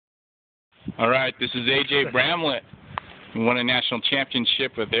All right, this is AJ Bramlett, who won a national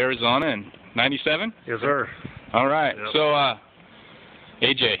championship with Arizona in '97. Yes, sir. All right, Yep. so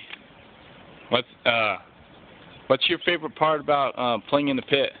AJ, what's your favorite part about playing in the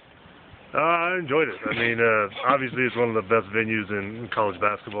pit? I enjoyed it. I mean, obviously it's one of the best venues in college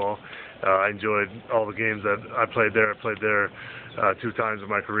basketball. I enjoyed all the games that I played there. I played there 2 times in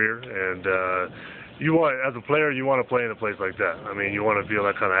my career, and as a player, you want to play in a place like that. I mean, you want to feel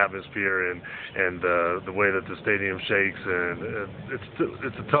that kind of atmosphere and the way that the stadium shakes, and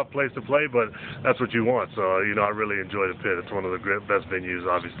it's a tough place to play, but that's what you want. So, I really enjoy the pit. It's one of the best venues,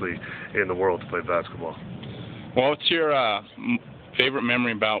 obviously, in the world to play basketball. Well, what's your favorite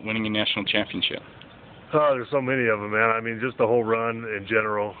memory about winning a national championship? Oh, there's so many of them, man. I mean, just the whole run in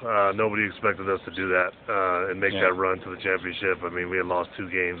general. Nobody expected us to do that and make that run to the championship. I mean, we had lost 2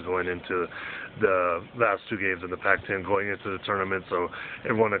 games going into the last 2 games in the Pac-10 going into the tournament, so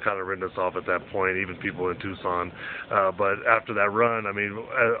everyone had kind of written us off at that point, even people in Tucson. But after that run, I mean,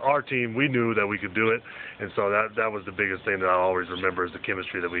 our team, we knew that we could do it, and so that was the biggest thing that I always remember is the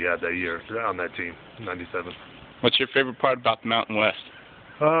chemistry that we had that year on that team, '97. What's your favorite part about the Mountain West?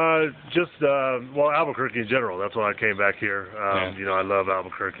 Well, Albuquerque in general. That's why I came back here. I love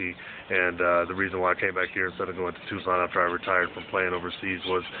Albuquerque, and the reason why I came back here instead of going to Tucson after I retired from playing overseas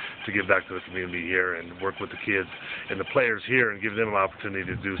was to give back to the community here and work with the kids and the players here and give them an opportunity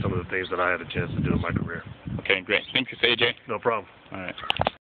to do some of the things that I had a chance to do in my career. Okay, great. Thanks, AJ. No problem. All right.